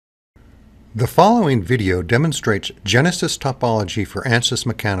The following video demonstrates GENESIS Topology for ANSYS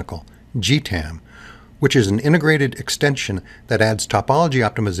Mechanical, GTAM, which is an integrated extension that adds topology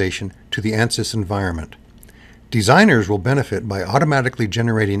optimization to the ANSYS environment. Designers will benefit by automatically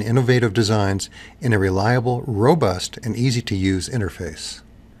generating innovative designs in a reliable, robust, and easy-to-use interface.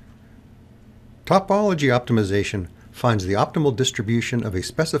 Topology optimization finds the optimal distribution of a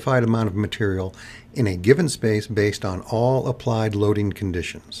specified amount of material in a given space based on all applied loading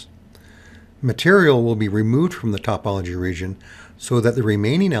conditions. Material will be removed from the topology region so that the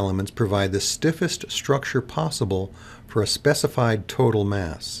remaining elements provide the stiffest structure possible for a specified total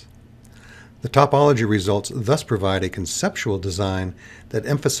mass. The topology results thus provide a conceptual design that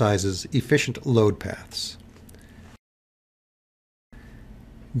emphasizes efficient load paths.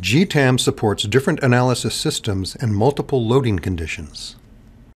 GTAM supports different analysis systems and multiple loading conditions.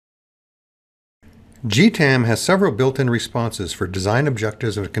 GTAM has several built-in responses for design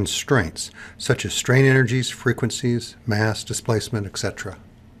objectives and constraints, such as strain energies, frequencies, mass, displacement, etc.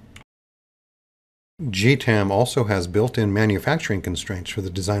 GTAM also has built-in manufacturing constraints for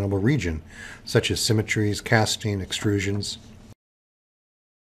the designable region, such as symmetries, casting, extrusions.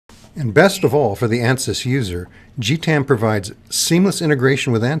 And best of all, for the ANSYS user, GTAM provides seamless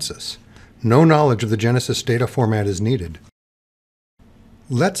integration with ANSYS. No knowledge of the GENESIS data format is needed.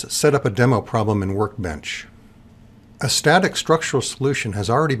 Let's set up a demo problem in Workbench. A static structural solution has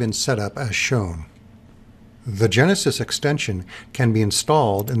already been set up as shown. The GENESIS extension can be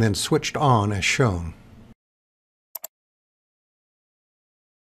installed and then switched on as shown.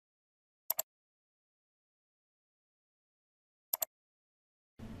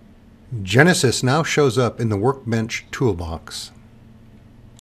 GENESIS now shows up in the Workbench toolbox.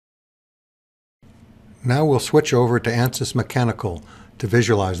 Now we'll switch over to ANSYS Mechanical to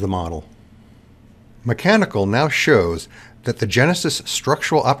visualize the model. Mechanical now shows that the GENESIS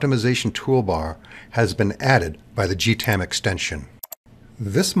Structural Optimization toolbar has been added by the GTAM extension.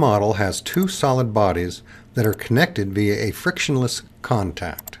 This model has two solid bodies that are connected via a frictionless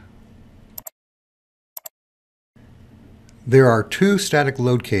contact. There are two static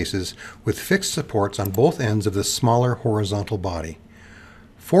load cases with fixed supports on both ends of the smaller horizontal body.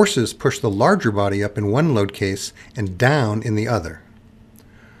 Forces push the larger body up in one load case and down in the other.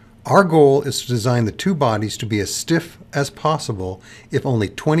 Our goal is to design the two bodies to be as stiff as possible if only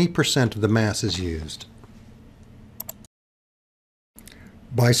 20% of the mass is used.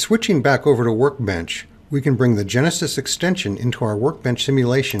 By switching back over to Workbench, we can bring the GENESIS extension into our Workbench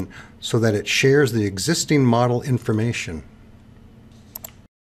simulation so that it shares the existing model information.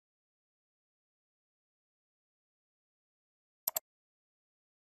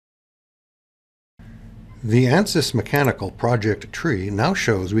 The ANSYS Mechanical project tree now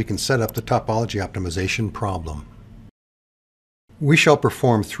shows we can set up the topology optimization problem. We shall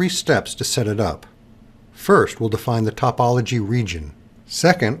perform 3 steps to set it up. First, we'll define the topology region.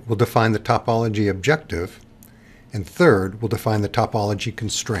 Second, we'll define the topology objective. And third, we'll define the topology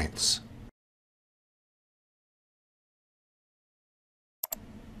constraints.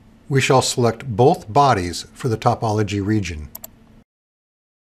 We shall select both bodies for the topology region.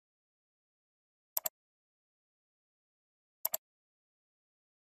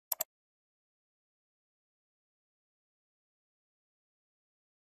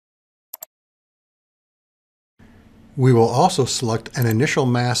 We will also select an initial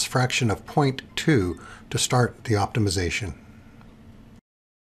mass fraction of 0.2 to start the optimization.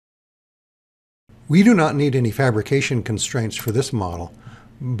 We do not need any fabrication constraints for this model,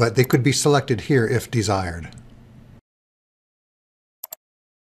 but they could be selected here if desired.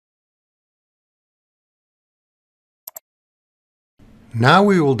 Now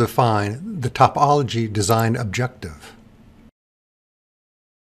we will define the topology design objective.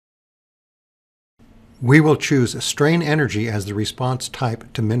 We will choose strain energy as the response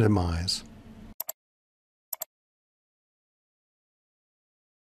type to minimize.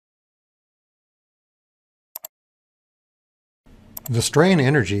 The strain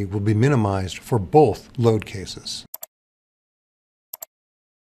energy will be minimized for both load cases.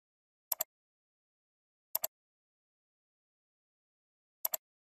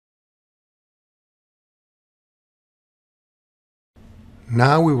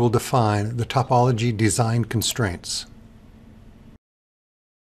 Now we will define the topology design constraints.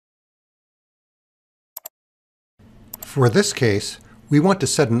 For this case, we want to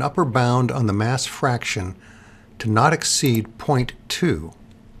set an upper bound on the mass fraction to not exceed 0.2.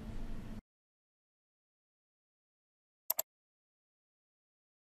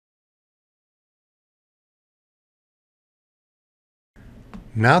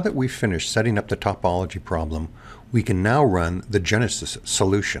 Now that we've finished setting up the topology problem, we can now run the GENESIS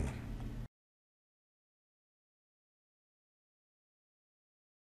solution.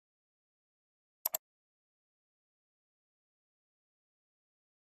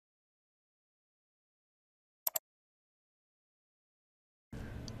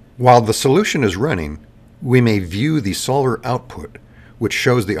 While the solution is running, we may view the solver output, which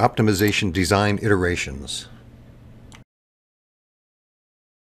shows the optimization design iterations.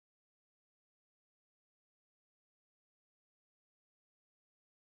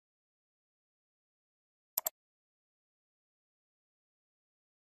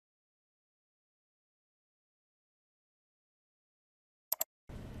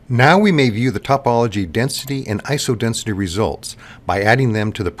 Now we may view the topology density and isodensity results by adding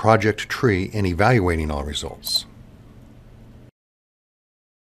them to the project tree and evaluating all results.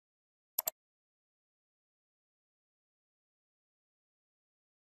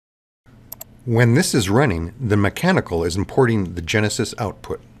 When this is running, the mechanical is importing the GENESIS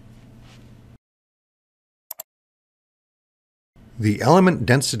output. The element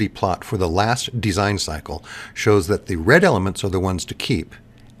density plot for the last design cycle shows that the red elements are the ones to keep,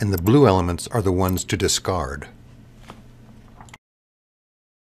 and the blue elements are the ones to discard.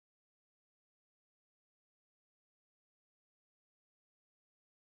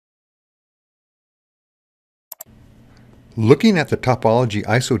 Looking at the topology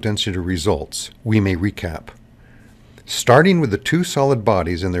isodensity results, we may recap. Starting with the two solid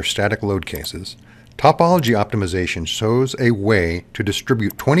bodies in their static load cases, topology optimization shows a way to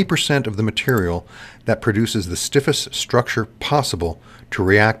distribute 20% of the material that produces the stiffest structure possible to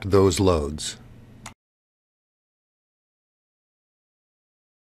react those loads.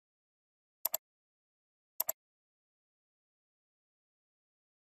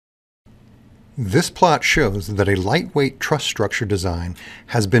 This plot shows that a lightweight truss structure design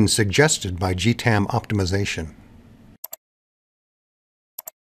has been suggested by GTAM optimization.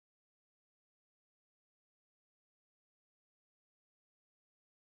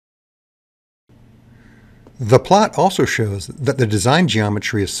 The plot also shows that the design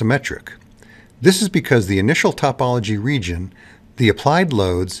geometry is symmetric. This is because the initial topology region, the applied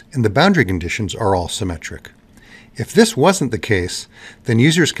loads, and the boundary conditions are all symmetric. If this wasn't the case, then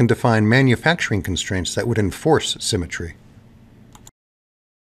users can define manufacturing constraints that would enforce symmetry.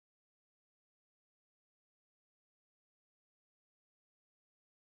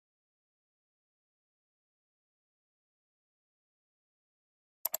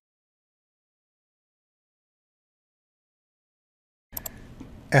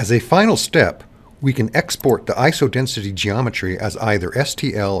 As a final step, we can export the isodensity geometry as either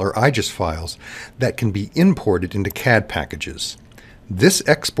STL or IGES files that can be imported into CAD packages. This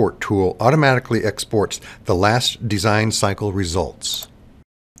export tool automatically exports the last design cycle results.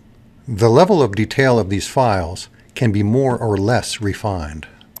 The level of detail of these files can be more or less refined.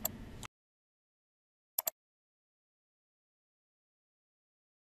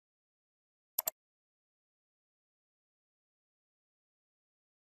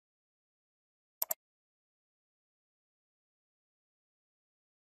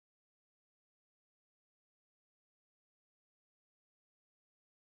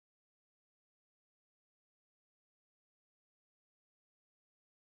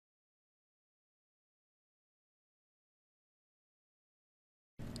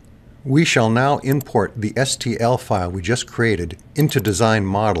 We shall now import the STL file we just created into Design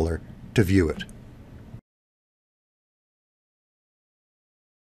Modeler to view it.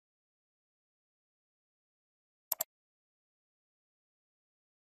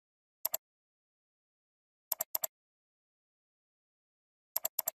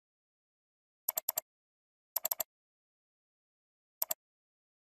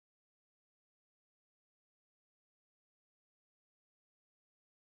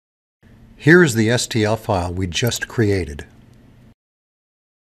 Here is the STL file we just created.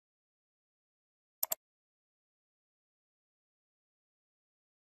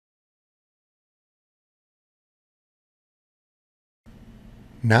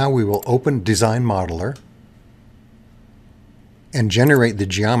 Now we will open Design Modeler and generate the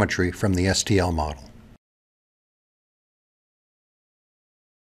geometry from the STL model.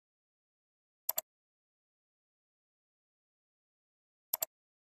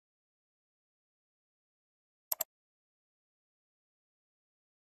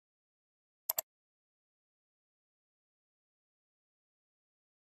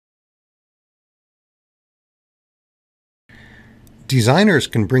 Designers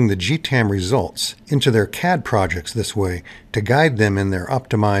can bring the GTAM results into their CAD projects this way to guide them in their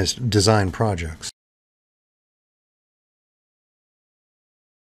optimized design projects.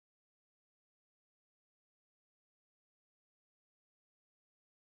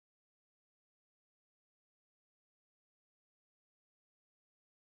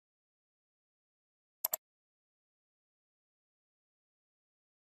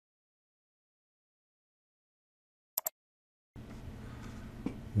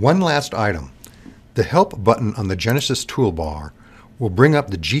 One last item. The Help button on the GENESIS toolbar will bring up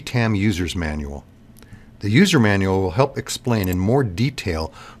the GTAM User's Manual. The User Manual will help explain in more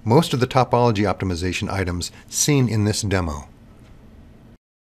detail most of the topology optimization items seen in this demo.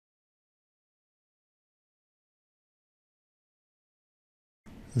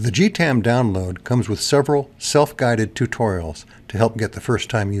 The GTAM download comes with several self-guided tutorials to help get the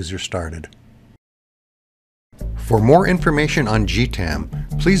first-time user started. For more information on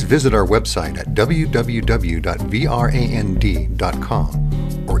GTAM, please visit our website at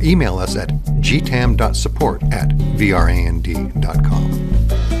www.vrand.com or email us at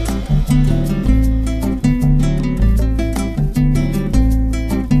gtam.support@vrand.com.